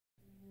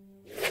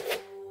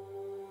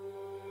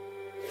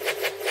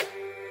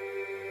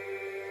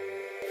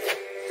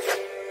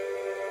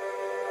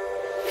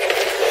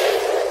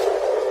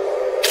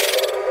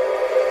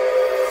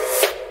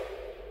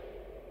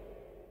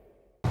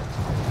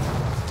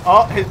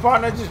Oh, his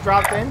partner just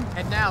dropped in.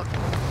 Heading out.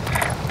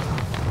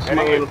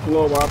 Somebody on the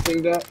floor while I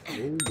think that.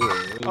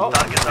 Oh,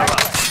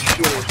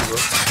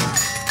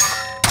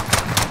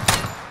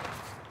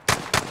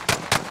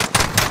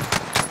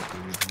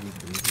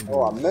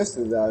 oh, I missed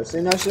it, though.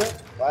 Seen that shit?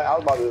 Right, I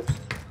was about to.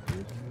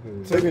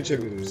 Signature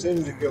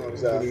kill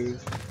himself.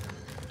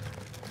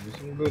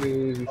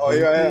 Oh,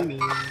 yeah.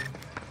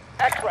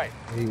 X-ray.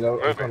 He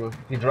go.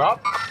 He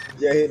dropped?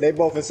 Yeah, they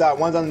both inside.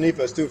 One's underneath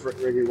us too,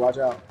 Ricky. Watch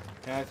out.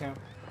 Yeah, I can.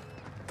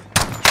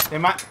 They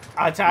might.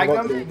 I tagged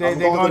them. They're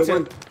going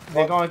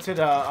to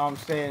the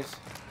stairs.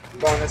 I'm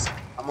going this.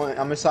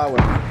 I'm inside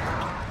with him.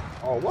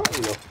 Oh, what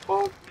in the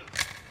fuck?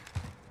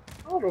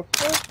 How the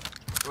fuck?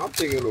 I'm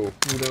thinking a little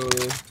food down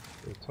there.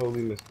 They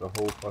totally missed the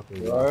whole fucking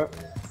game. Right.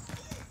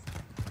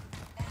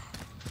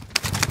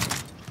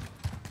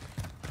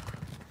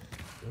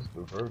 That's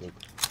the verdict.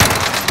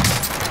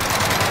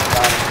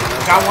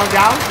 Got one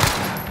down.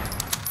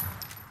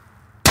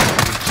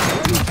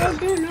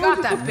 Got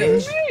that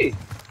bitch.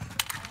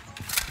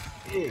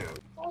 Damn.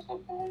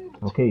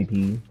 Okay,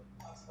 P.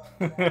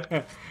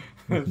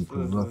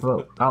 What's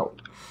up?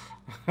 Out.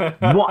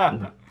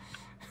 One.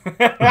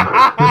 Look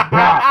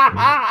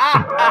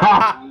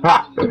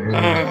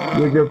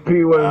at P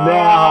was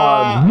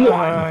down.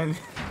 One.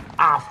 I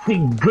see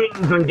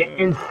grins on the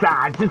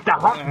inside. Just a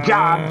hot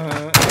job.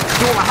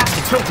 Do I have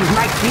to choke his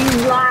Mike D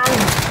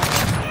line?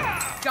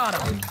 Got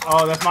him.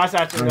 Oh, that's my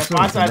side too. That's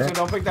my side too.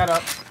 Don't pick that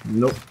up.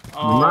 Nope.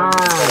 Oh, mine.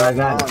 I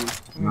got it.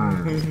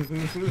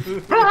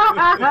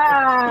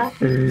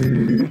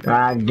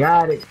 I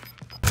got it.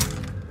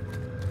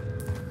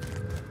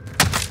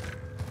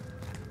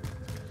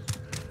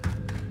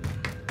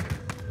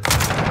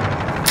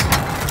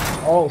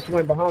 Oh,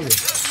 somebody behind me.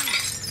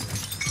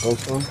 Go,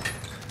 son.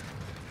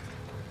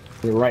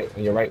 You're right.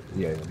 On your right.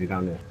 Yeah, be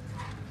down there.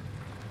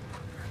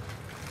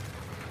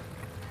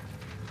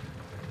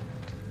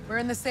 We're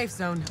in the safe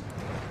zone.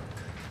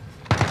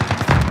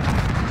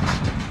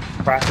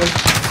 Cracking.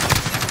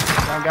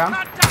 Down.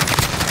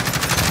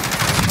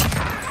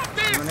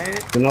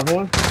 Eliminated. Another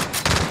one.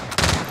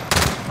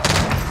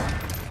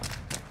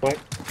 What?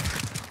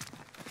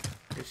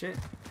 Good shit.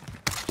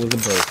 There's a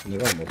burst. I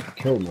almost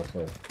killed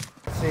myself.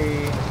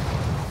 See.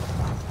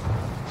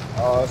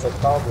 Oh, it's a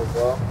couple,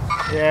 bro.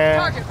 Yeah.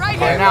 Target right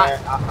They're here. not.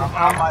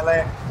 I'm my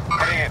land.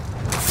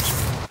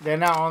 They're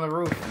not on the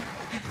roof.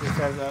 Just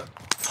heads up.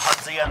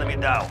 Hunt the enemy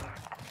down.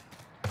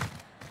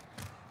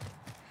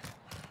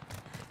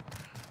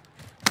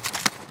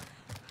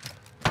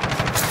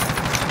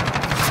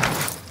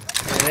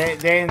 Yeah,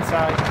 they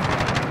inside.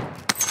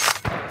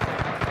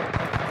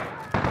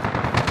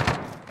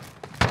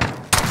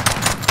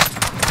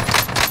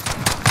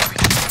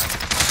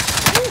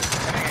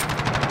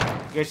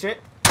 Good shit.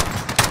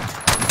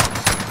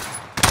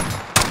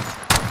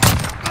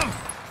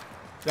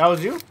 That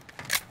was you?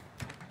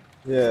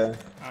 Yeah.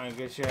 Alright,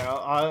 good shit.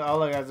 I'll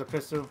look as a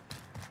pistol.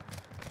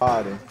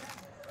 Body.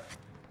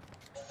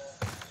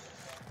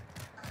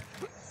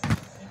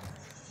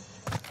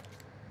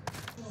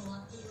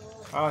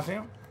 Oh, I see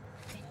him.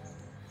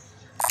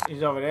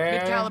 He's over there.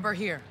 Mid caliber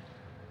here.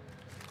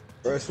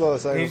 First floor,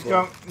 second He's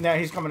floor. Yeah,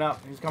 he's coming up.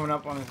 He's coming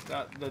up on his,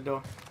 the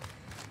door.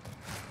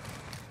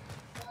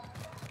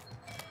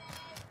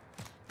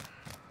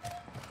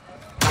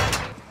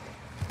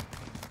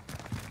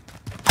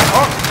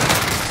 Oh!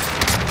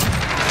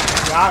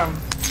 Got him.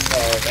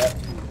 Oh,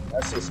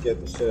 that shit scared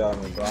the shit out of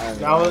me, bro.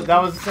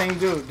 That was the same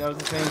dude. That was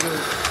the same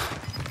dude.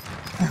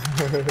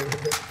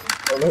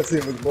 Oh, let's see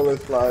if his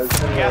bullets fly.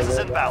 Gas is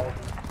inbound.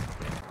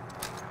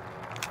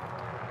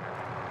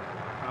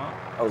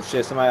 Oh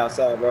shit, somebody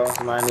outside, bro.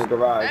 Somebody in the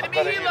garage. Enemy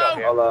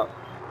helo. Hold up.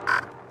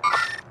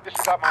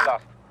 Disregard my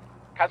loss.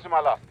 Cancel my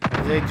loss.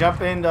 They jump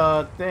in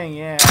the thing,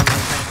 yeah.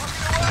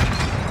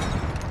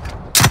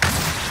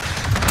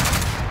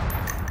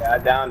 Yeah, I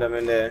downed him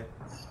in there.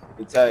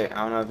 You tell you, I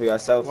don't know if he got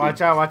selfie.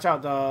 Watch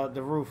out,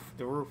 the roof.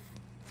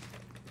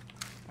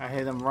 I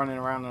hear them running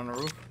around on the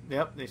roof.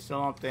 Yep, they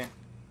still up there.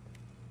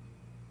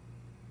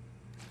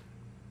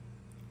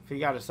 If he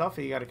got a selfie,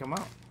 he gotta come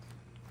out.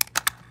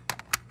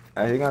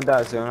 He gonna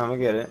die soon. I'm gonna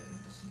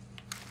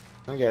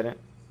get it.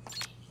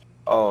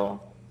 Oh,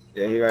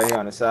 yeah, he right here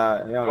on the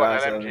side. He don't got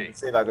it.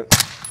 See if I could.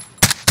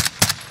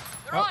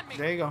 Oh,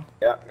 there you go.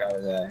 Yep, got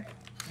his eye.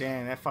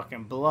 Damn, that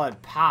fucking blood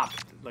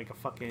popped like a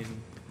fucking.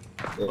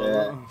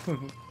 Yeah.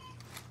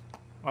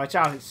 Watch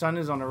out, his son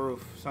is on the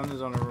roof.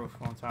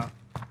 On top.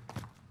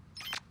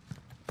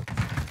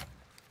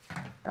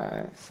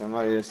 Alright,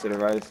 somebody is to the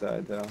right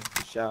side though.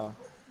 Shower.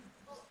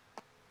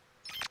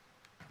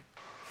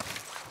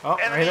 Oh,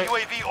 Enemy right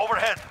UAV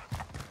overhead.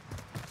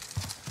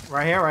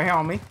 here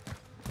on me.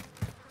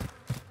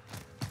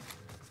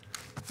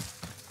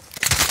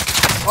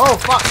 Oh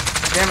fuck!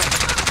 Damn it!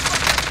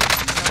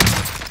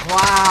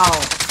 Wow!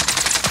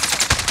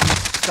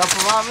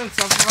 Self-revolving.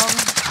 Come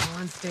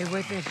on, stay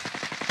with it.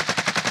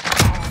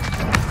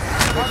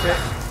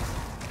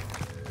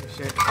 Good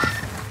shit.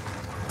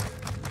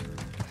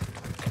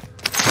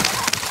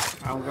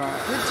 I'm going.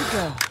 Good to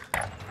go.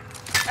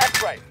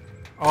 X-ray.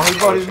 Oh, he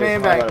brought his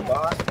man back.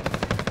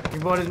 He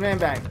brought his man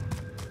back.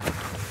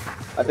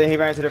 I think he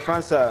ran to the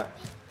front side.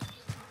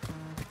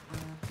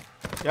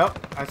 Yep,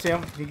 I see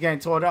him. He getting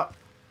tore up.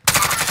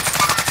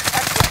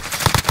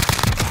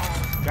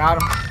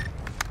 Got him.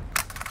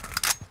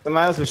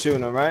 Somebody else was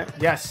shooting him, right?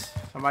 Yes,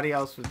 somebody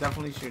else was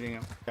definitely shooting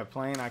him. That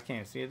plane, I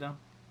can't see it though.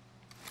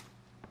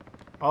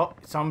 Oh,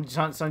 some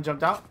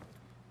jumped out.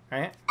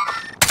 Right.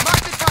 Mark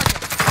the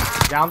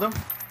target. Downed him.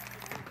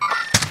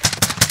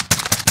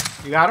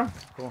 You got him?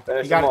 Cool.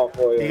 Finish You got, him off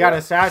for you, you got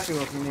a satchel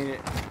if you need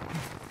it.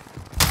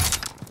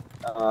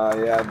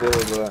 Yeah, I do,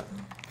 but...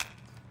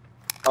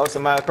 Oh,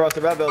 somebody across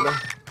the red building.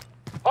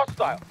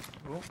 Hostile.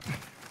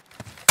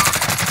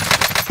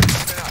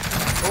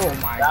 Oh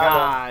my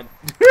god.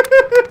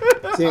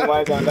 Team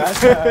White on that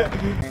side.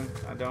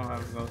 I don't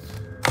have those.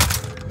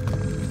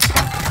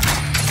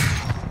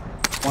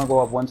 Wanna go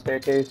up one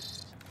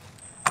staircase?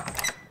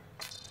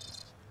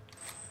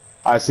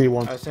 I see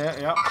one. That's it,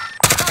 yep.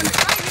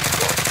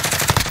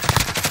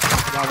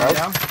 Got one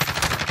down.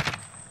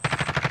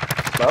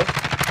 Love.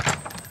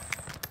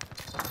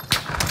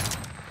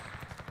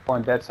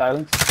 One dead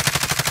silence.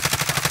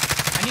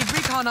 I need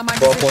recon on my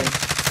Broke position.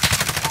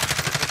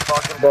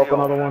 one. Broke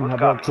another one. I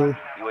broke two.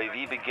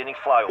 UAV beginning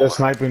flyover. They're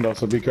sniping though,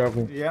 so be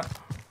careful. Yep.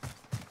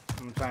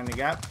 I'm trying to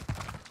gap.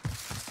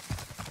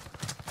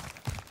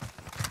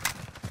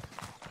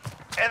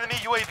 Enemy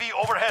UAV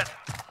overhead.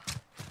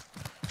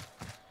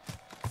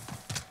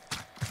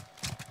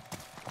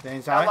 Stay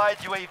inside. Allied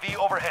UAV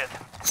overhead.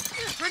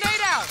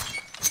 Grenade out.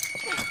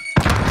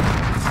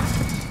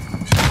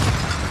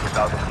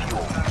 Without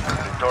fuel.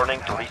 Returning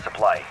to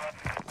resupply.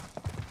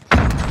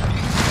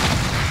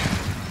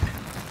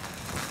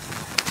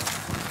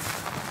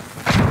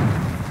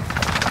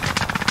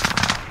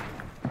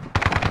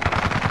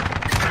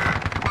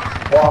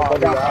 Wow, go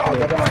down. We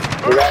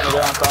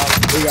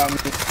got me.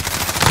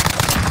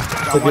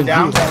 Got one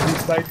down. He's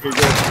sniping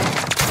good.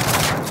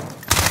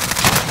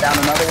 Down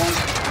another one.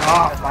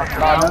 Oh, fuck.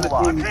 Another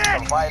team.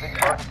 Surviving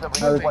versus the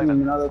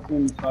redeployment. Another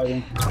team is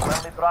fighting.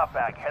 Friendly drop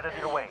bag headed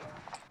your way.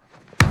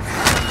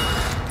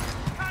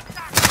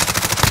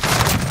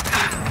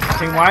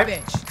 Team White.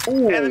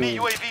 Bitch. Enemy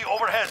UAV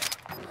overhead.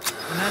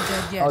 I'm not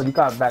dead yet. Oh, you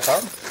got back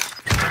up?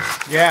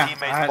 Yeah.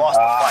 Teammates lost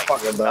the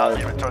fight. Now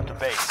they return to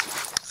base.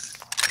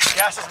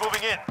 Gas is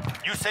moving in.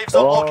 New safe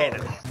zone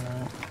located.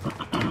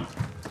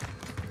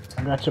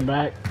 I got your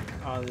back.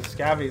 Oh, the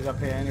scabby's up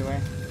here anyway.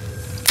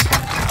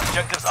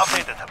 Objectives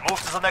updated. Move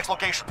to the next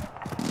location.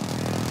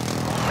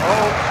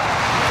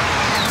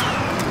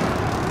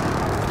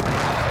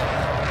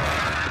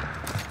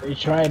 They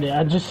tried it.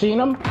 I just seen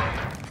him.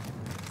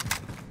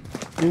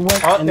 We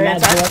went in they're that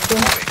inside.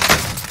 direction.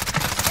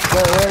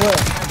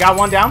 Where? Got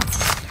one down.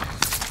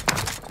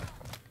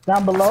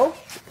 Down below?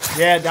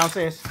 Yeah,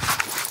 downstairs.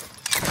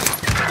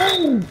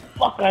 Oh,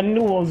 fuck, I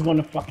knew I was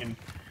gonna fucking...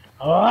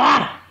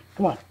 Ah!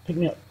 Come on, pick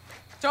me up.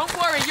 Don't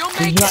worry, you'll He's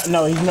make not, it.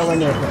 no, he's nowhere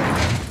near.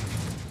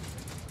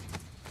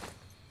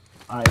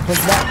 Alright, push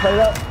back, play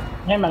up.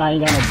 Him and I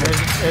ain't got no break.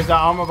 There's the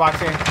armor box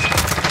here.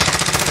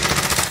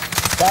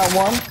 That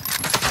one.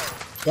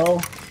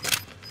 Go.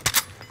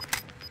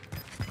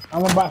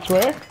 Armor box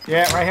where?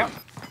 Yeah, right here.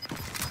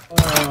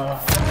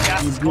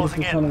 Gas You is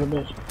beautiful closing son in. of a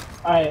bitch.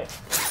 Alright,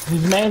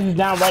 his man's is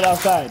down right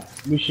outside.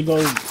 We should go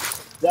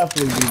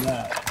definitely do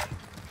that.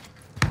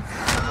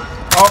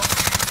 Oh,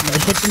 They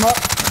picked him up?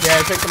 yeah,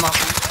 I picked him up.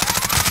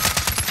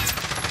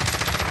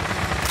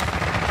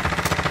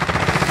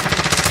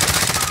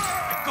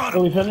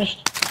 Oh, we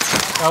finished?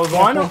 That was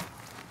one?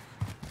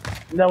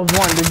 That was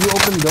one. Did you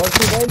open dog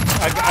food, babe?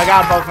 I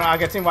got both. I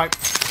got Team White.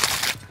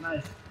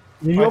 Nice.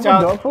 Did you Watch open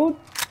out. dog food?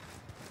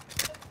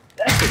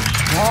 That's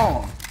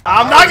strong.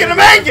 I'm not gonna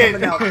make Coming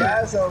it! out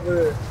fast over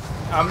there.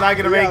 I'm not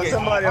gonna make it.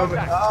 Somebody over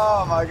there.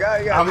 Oh my god,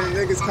 you got these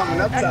niggas coming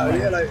up top.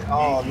 Yeah, like,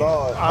 oh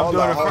lord. Hold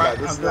on.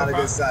 This is not a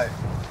good sight.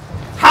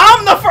 How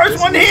I'm the first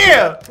one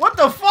here? What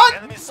the fuck?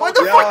 What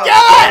the fuck,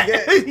 y'all?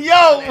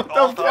 Yo,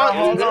 what the fuck?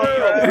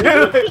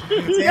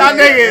 Y'all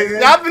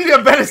niggas,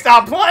 y'all better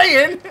stop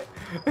playing.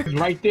 He's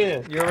right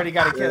there. You already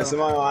got a Yeah, kill.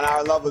 somebody on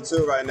our level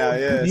 2 right now.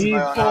 Yeah, He's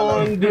somebody on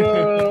our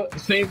level. on the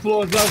same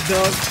floor as us,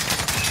 dog.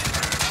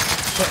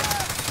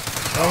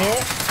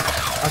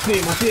 I see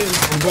him.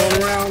 I'm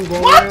going around.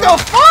 What the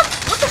fuck?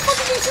 What the fuck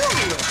is he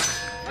doing?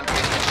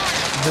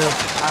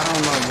 I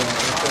don't know, bro.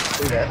 Let's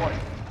do that.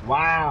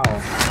 Wow.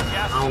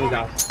 I only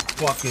got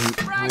fucking...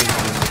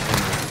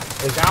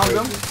 Downed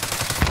him.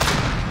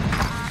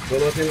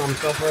 Good looking, I'm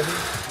self-resin.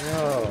 Yo.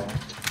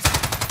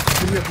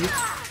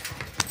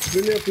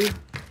 Give me a piece.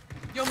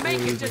 You'll make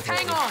it, just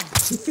hang on.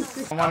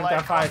 I wanted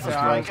that fight, so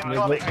I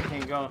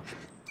can't go.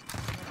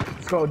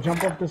 Let's go.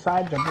 Jump off the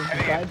side. Jump off the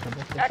side. Jump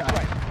off the side.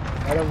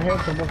 Right over here.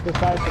 Jump off the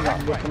side so we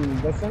can get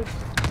some distance.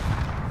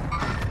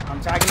 I'm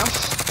tagging him.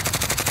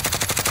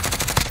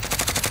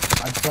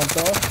 I jumped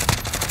off.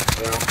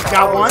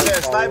 Got one. Yeah,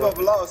 sniper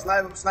below.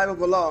 Sniper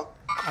below.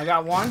 I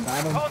got one.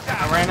 Got him.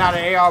 I ran out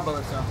of AR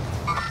bullets, though.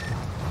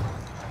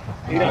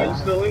 You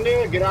still in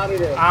there? Get out of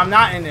there. I'm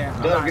not in there.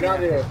 Doug, get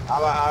out of there.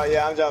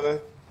 Yeah, I'm jumping.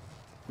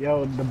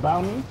 Yo, the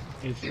bounty.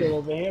 It's still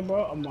over here,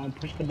 bro. I'm gonna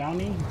push the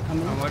bounty. He's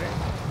coming. I'm with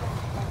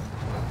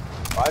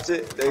it. Watch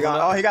it. They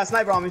got. Oh, he got a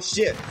sniper on me.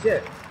 Shit.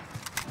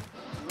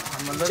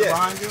 I'm a little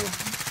behind you.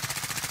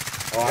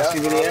 Oh, I see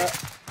where they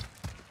at.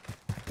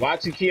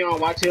 Watch it, Keon.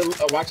 Watch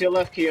your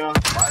left, Keon.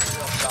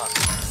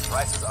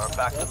 Prices are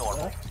back to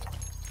normal.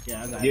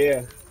 Yeah, I got it.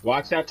 Yeah.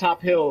 Watch that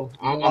top hill.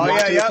 I'm Oh yeah,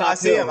 watching the yeah. top I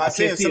see hill. him. I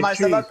see him. Somebody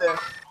still up there.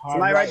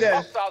 Somebody right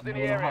there.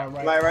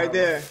 Somebody right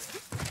there.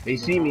 They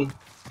see me.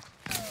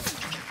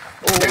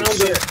 Oh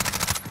shit.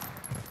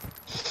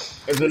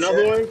 There's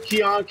another one.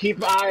 Keon, keep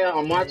an eye out.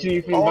 I'm watching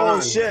you from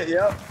behind. Oh shit.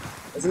 Yep.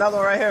 There's another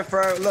one right here,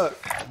 Fred. Look.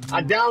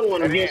 I downed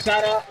one. I'm getting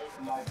shot at.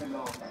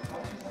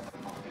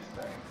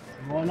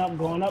 Going up. Man.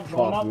 Going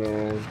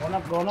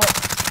up.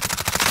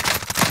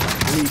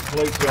 I need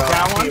plates, y'all.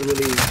 Down I one? can't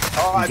really.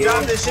 Oh, I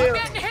dropped this shit.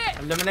 Getting hit.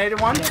 Eliminated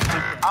one.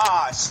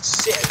 Ah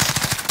shit.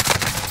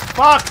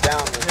 Fuck.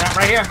 Down. Yeah,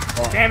 right here.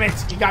 Damn it.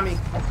 You got me.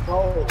 Let's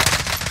go.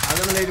 I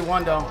eliminated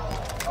one though.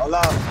 Hold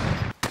up.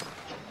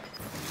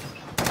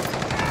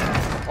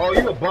 Oh,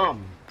 you a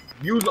bum.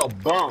 You's a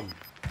bum.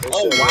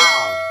 Oh shit,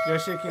 wow.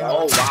 Good shit, Keon.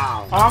 Oh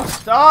wow. I'm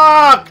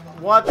stuck.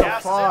 What the Gas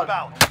is fuck?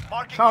 inbound.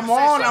 Marking Come your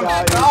safe on, zone.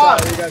 I'm Sorry,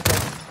 stuck. you got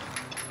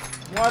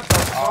What the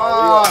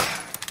fuck?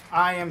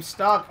 I am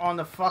stuck on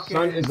the fucking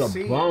Son is a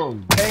seat.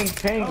 bum. Ping. Come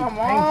Ping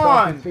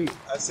on. seat.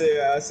 I see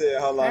it.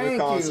 Hold on. Thank We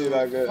can't see you.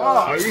 that good.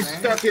 Fuck. Are you man.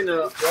 stuck in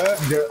the?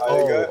 Good? Are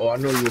you good? Oh, I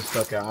know you were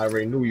stuck at. I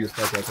already knew you were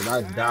stuck at because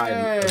I died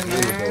Hey, a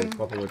minute man. ago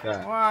fucking with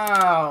that.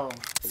 Wow.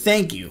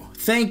 Thank you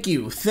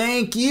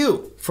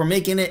for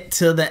making it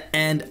to the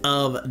end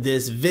of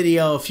this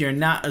video. If you're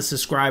not a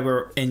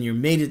subscriber and you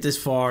made it this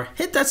far,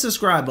 hit that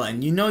subscribe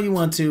button. You know you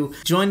want to.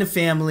 Join the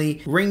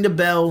family. Ring the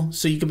bell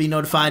so you can be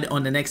notified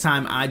on the next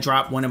time I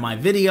drop one of my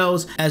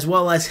videos, as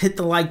well as hit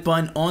the like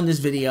button on this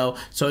video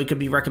so it could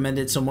be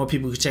recommended so more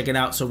people can check it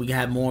out, so we can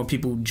have more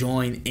people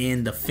join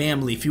in the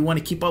family. If you want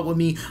to keep up with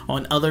me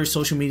on other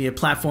social media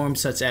platforms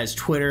such as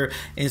Twitter,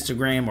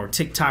 Instagram, or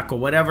TikTok or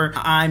whatever,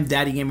 I'm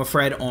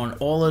DaddyGamerFred on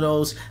all of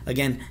those.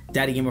 Again,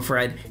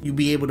 DaddyGamerFred. You'll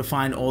be able to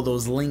find all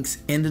those links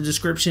in the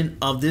description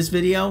of this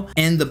video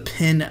and the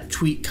pinned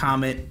tweet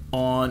comment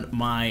on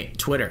my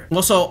Twitter.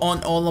 Also,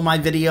 on all of my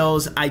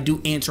videos, I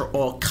do answer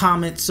all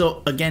comments.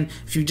 So again,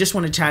 if you just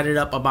want to chat it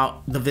up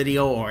about the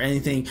video or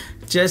anything,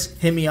 just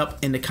hit me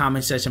up in the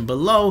comment section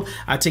below.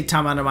 I take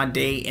time out of my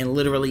day and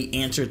literally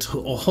answer to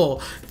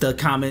all the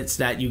comments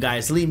that you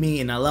guys leave me,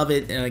 and I love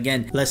it. And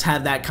again, let's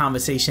have that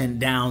conversation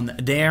down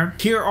there.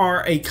 Here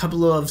are a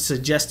couple of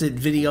suggested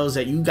videos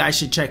that you guys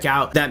should check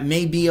out that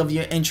may be of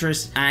your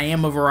interest. I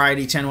am a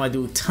variety channel. I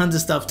do tons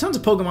of stuff, tons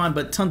of Pokemon,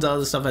 but tons of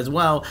other stuff as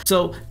well.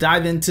 So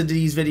dive into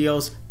these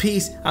videos.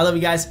 Peace. I love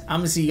you guys.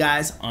 I'm gonna see you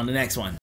guys on the next one.